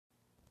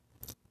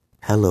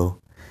Hello,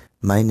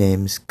 my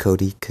name's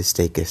Cody,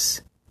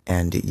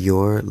 and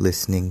you're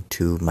listening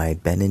to my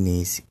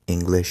Beninese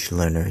English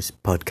Learners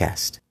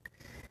podcast.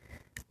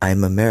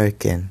 I'm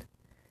American,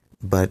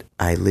 but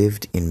I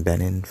lived in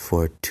Benin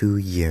for 2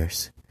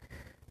 years,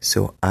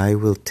 so I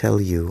will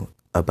tell you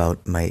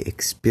about my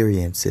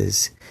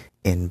experiences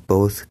in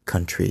both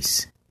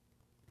countries.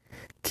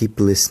 Keep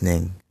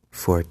listening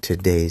for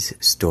today's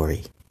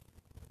story.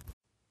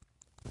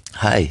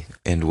 Hi,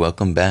 and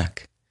welcome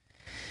back.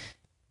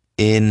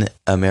 In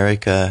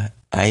America,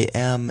 I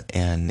am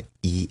an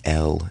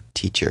EL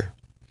teacher.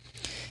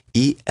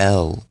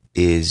 EL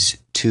is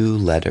 2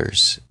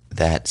 letters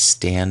that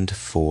stand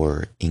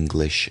for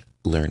English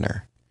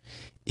Learner.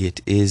 It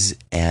is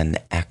an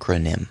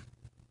acronym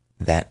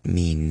that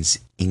means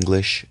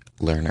English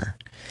Learner.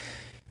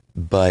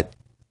 But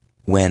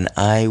when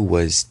I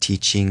was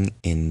teaching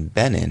in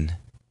Benin,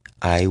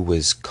 I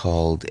was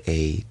called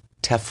a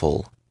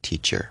TEFL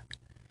teacher.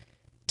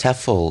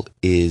 TEFL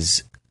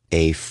is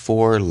a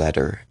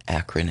 4-letter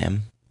acronym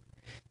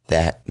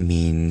that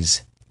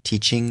means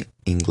Teaching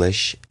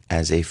English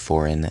as a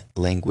Foreign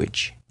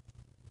Language.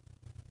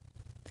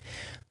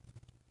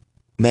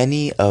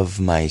 Many of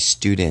my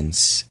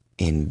students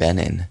in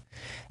Benin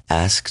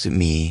asked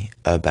me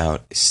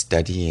about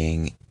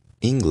studying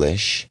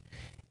English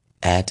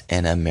at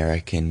an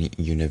American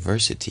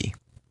university.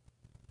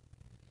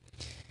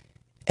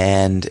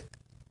 And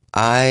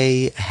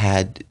I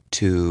had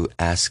to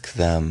ask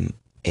them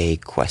a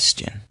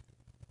question.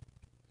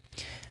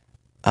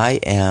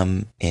 I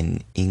am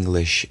an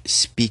English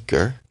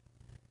speaker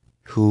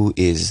who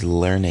is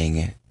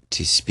learning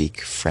to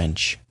speak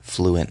French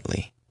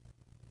fluently.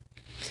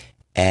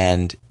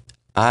 And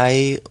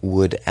I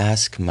would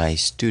ask my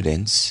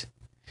students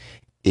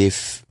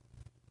if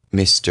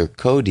Mr.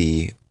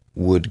 Cody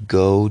would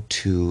go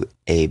to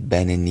a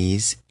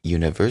Beninese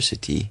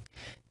university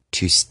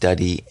to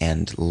study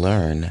and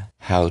learn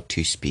how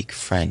to speak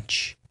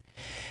French.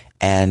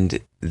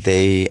 And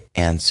they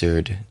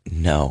answered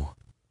no.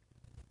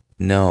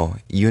 No,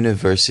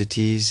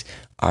 universities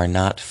are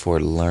not for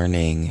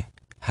learning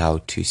how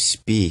to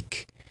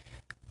speak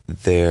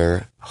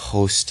their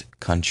host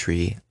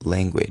country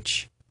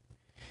language.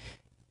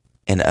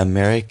 An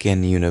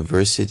American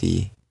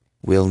university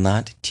will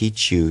not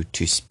teach you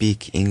to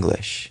speak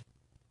English.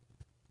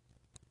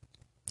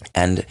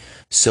 And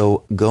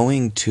so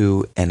going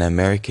to an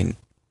American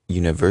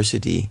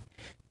university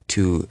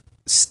to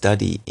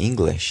study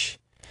English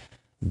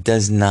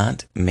does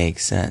not make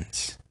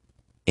sense.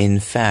 In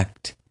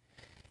fact,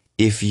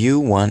 if you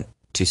want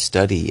to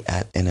study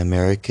at an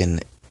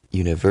American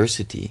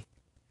university,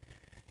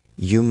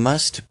 you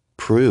must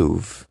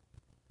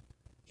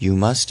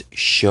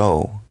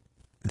show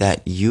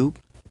that you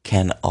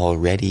can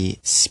already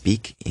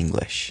speak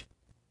English.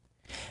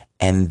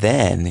 And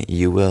then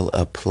you will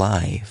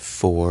apply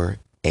for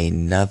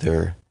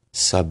another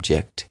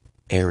subject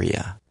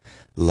area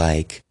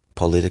like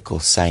political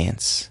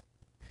science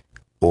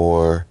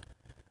or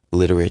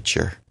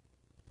literature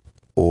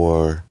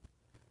or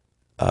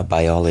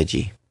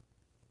biology.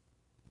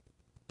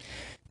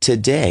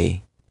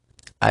 Today,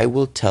 I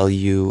will tell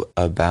you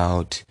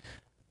about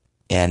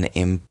an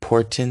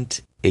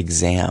important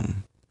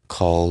exam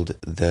called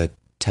the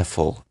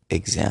TEFL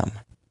exam.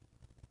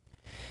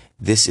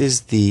 This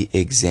is the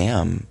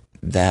exam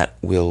that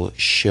will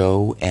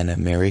show an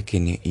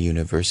American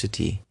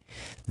university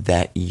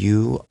that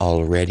you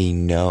already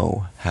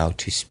know how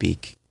to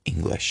speak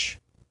English.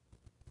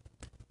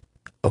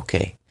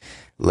 Okay,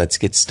 let's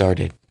get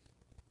started.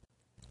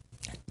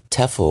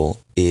 TEFL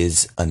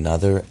is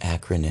another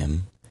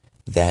acronym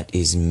that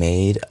is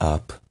made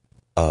up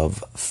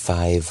of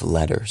 5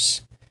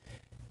 letters.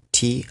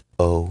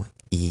 TOEFL.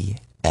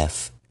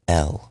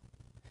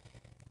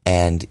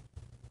 And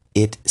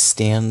it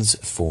stands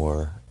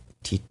for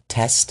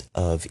Test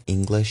of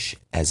English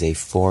as a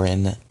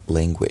Foreign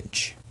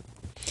Language.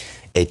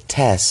 A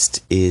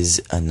test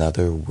is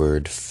another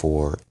word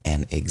for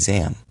an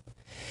exam.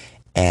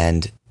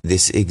 And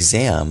this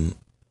exam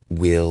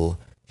will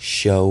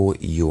show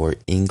your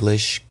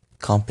English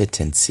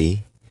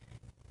competency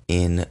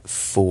in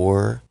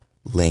 4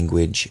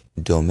 language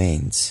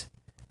domains: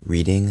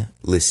 reading,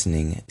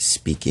 listening,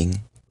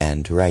 speaking,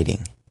 and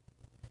writing.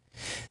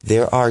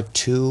 There are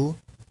 2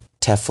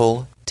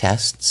 TEFL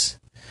tests.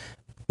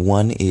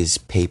 One is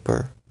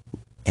paper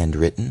and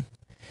written,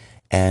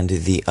 and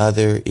the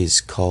other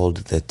is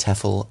called the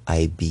TOEFL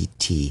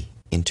IBT,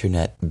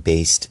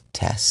 internet-based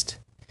test.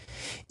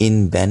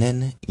 In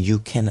Benin, you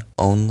can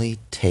only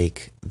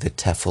take the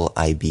TOEFL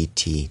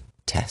IBT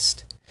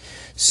test.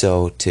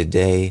 So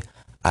today,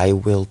 I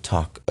will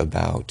talk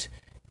about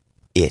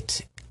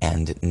it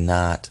and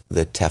not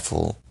the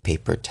TEFL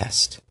paper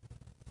test.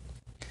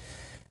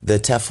 The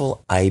TOEFL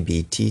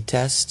IBT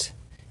test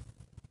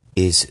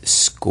is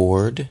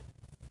scored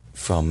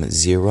from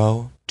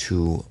 0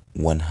 to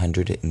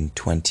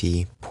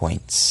 120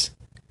 points.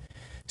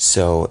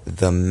 So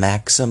the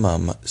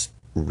maximum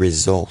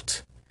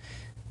result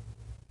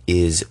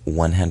is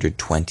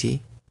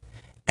 120,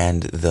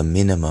 and the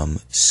minimum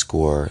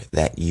score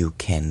that you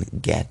can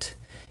get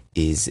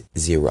is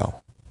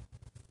 0.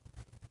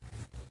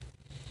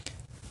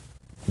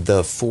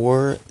 The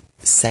 4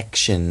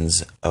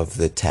 sections of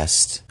the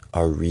test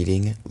are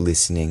reading,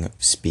 listening,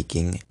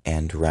 speaking,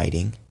 and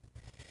writing.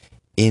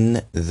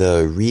 In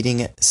the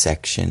reading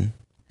section,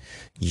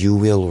 you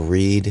will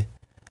read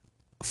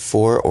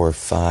 4 or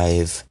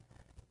 5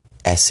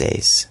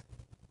 essays,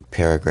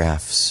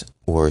 paragraphs,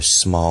 or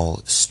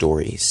small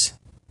stories.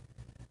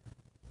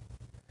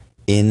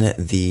 In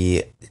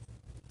the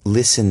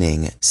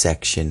listening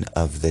section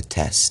of the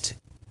test,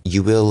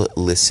 you will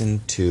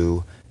listen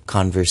to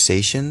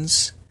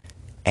conversations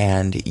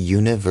and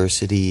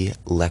university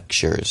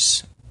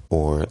lectures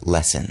or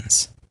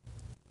lessons.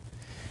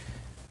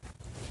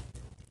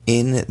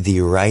 In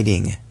the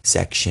writing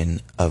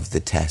section of the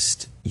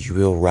test, you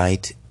will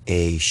write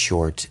a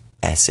short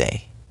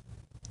essay.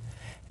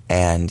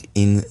 And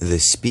in the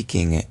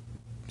speaking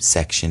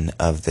section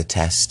of the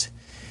test,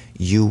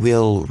 you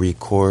will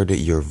record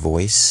your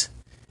voice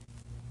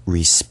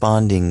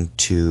responding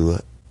to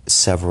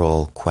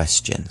several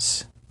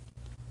questions.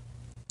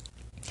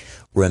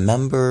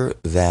 Remember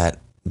that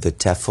the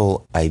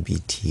TOEFL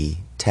IBT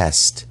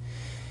test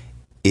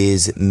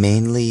is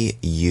mainly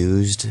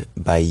used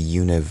by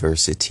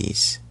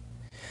universities.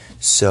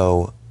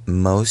 So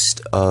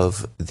most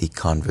of the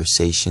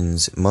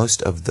conversations,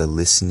 most of the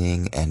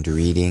listening and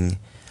reading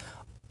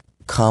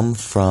come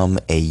from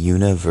a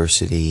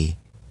university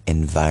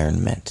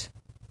environment,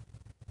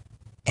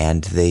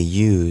 and they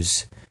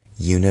use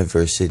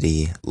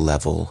university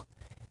level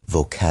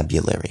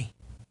vocabulary.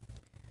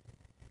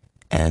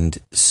 And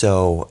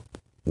so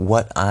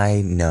what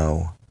I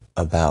know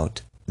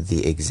about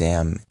the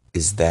exam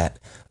is that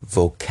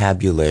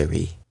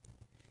vocabulary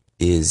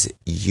is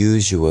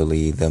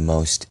usually the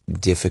most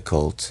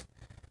difficult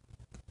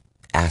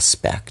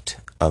aspect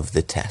of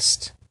the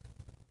test.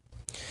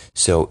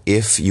 So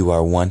if you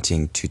are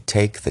wanting to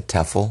take the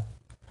TEFL,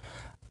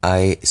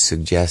 I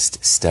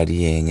suggest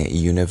studying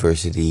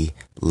university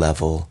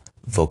level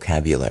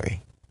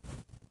vocabulary.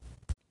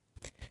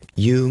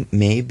 You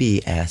may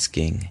be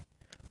asking,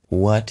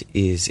 what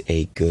is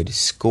a good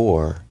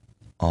score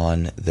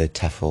on the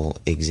TEFL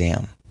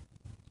exam?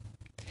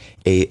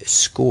 A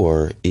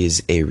score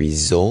is a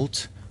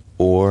result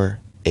or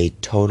a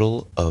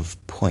total of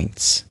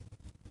points.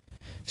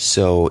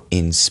 So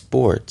in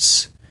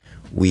sports,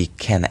 we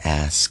can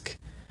ask,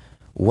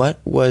 what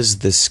was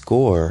the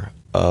score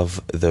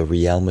of the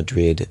Real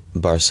Madrid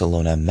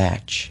Barcelona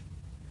match?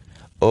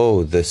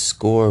 Oh, the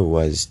score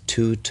was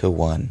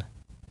 2-1.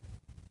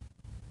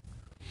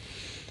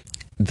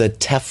 The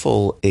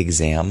TEFL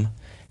exam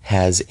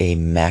has a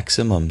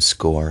maximum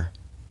score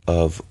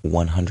of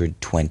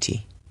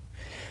 120,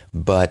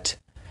 but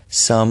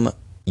some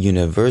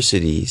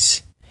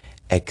universities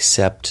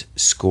accept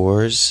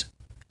scores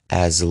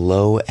as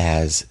low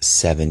as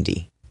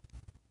 70.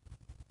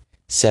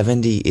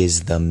 70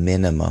 is the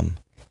minimum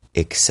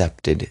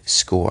accepted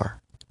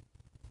score.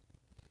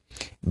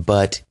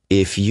 But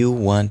if you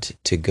want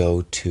to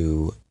go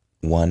to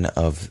one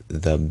of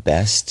the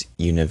best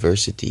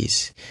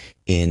universities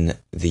in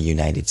the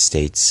United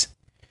States,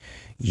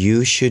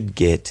 you should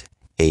get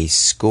a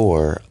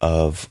score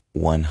of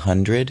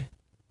 100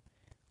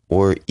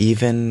 or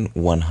even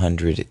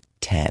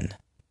 110.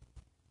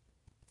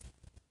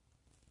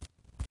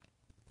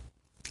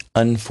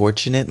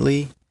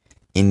 Unfortunately,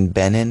 in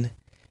Benin,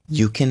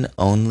 you can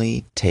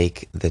only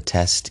take the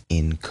test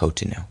in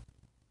Cotonou.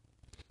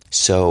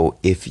 So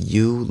if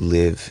you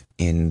live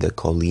in the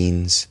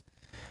Collines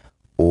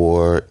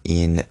or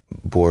in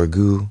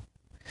Borgou,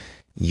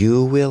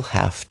 you will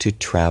have to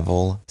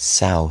travel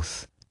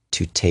south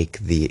to take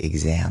the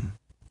exam.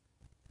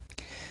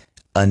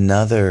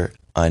 Another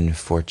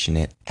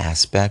unfortunate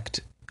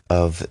aspect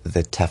of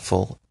the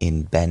TEFL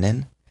in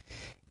Benin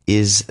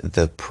is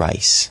the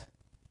price.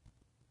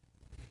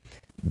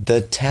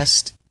 The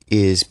test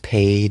is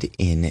paid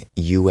in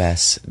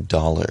US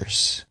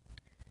dollars,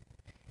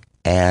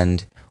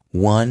 and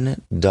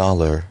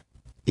 $1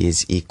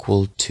 is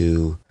equal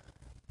to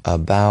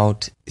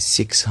about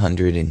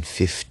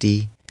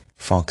 650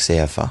 francs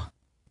CFA.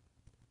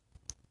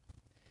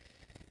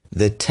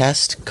 The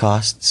test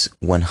costs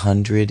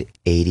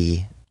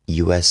 180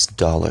 US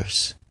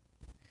dollars,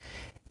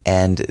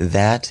 and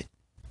that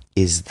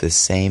is the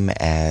same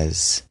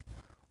as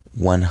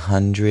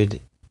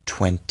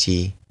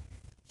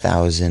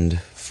 120,000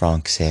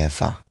 francs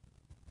CFA.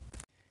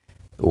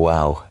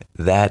 Wow,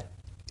 that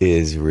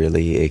is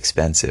really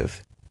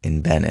expensive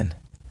in Benin.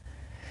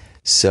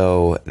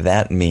 So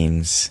that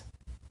means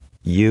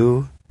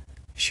you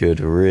should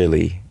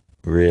really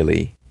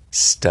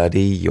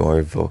study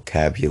your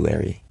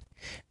vocabulary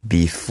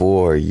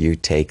before you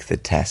take the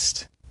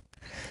test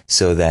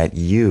so that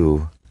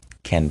you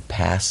can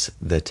pass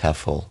the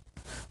TEFL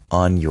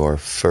on your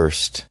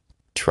first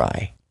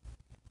try.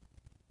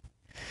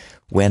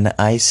 When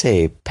I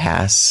say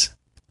pass,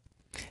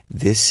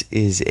 this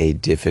is a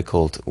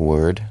difficult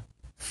word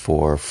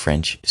for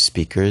French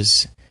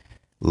speakers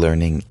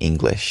learning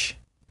English.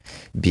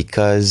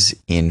 because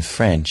in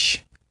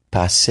French,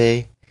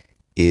 passer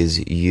is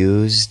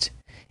used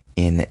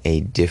in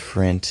a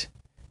different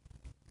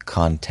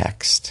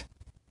context.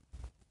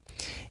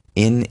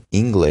 In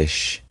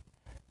English,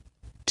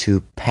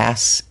 to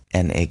pass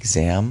an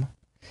exam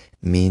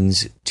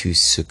means to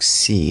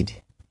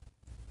succeed,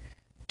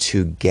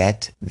 to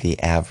get the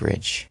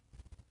average,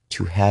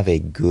 to have a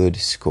good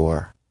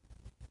score.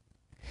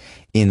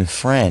 In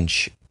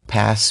French,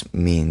 pass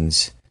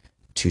means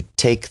to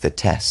take the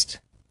test,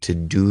 to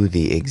do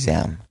the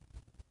exam,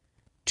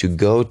 to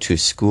go to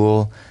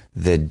school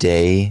the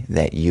day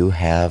that you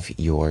have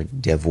your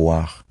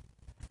devoir.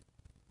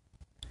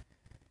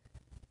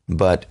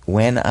 But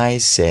when I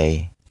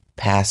say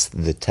pass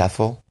the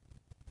TEFL,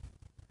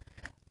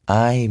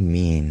 I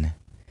mean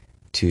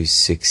to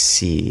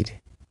succeed,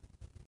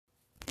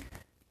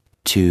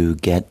 to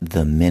get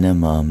the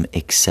minimum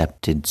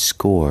accepted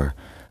score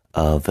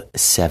of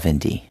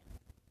 70.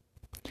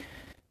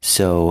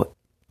 So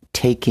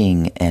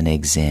taking an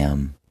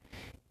exam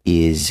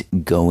is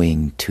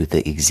going to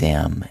the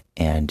exam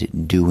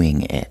and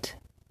doing it.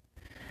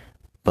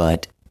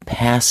 But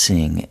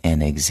passing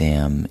an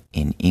exam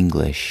in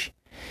English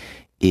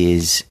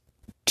is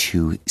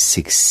to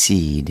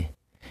succeed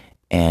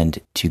and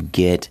to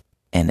get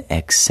an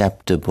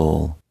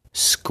acceptable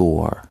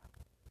score.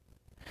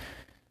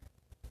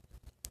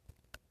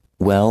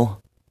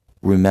 Well,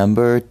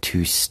 remember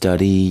to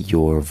study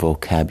your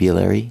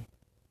vocabulary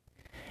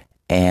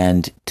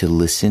and to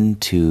listen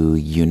to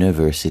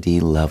university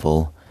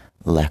level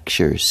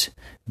lectures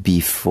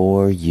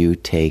before you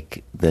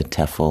take the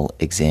TEFL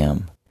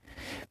exam,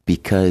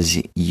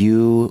 because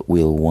you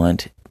will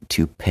want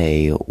to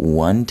pay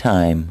one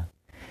time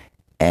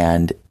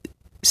and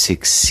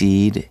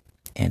succeed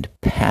and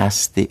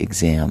pass the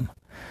exam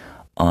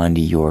on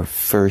your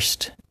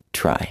first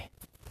try.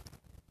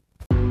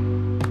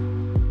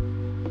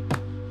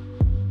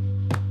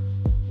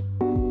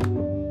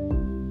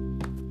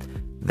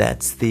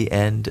 That's the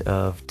end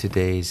of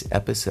today's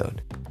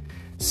episode.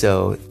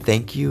 So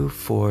thank you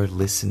for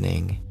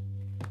listening.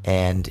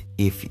 And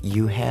if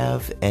you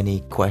have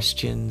any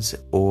questions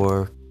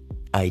or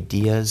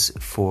ideas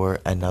for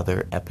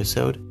another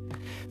episode,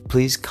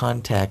 please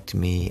contact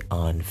me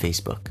on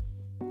Facebook.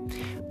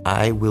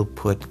 I will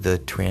put the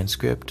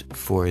transcript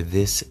for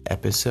this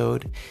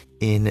episode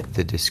in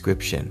the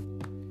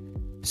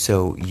description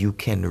so you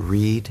can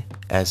read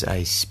as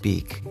I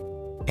speak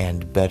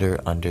and better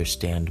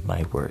understand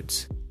my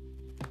words.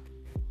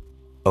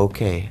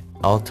 Okay,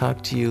 I'll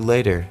talk to you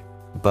later.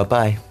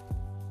 Bye-bye.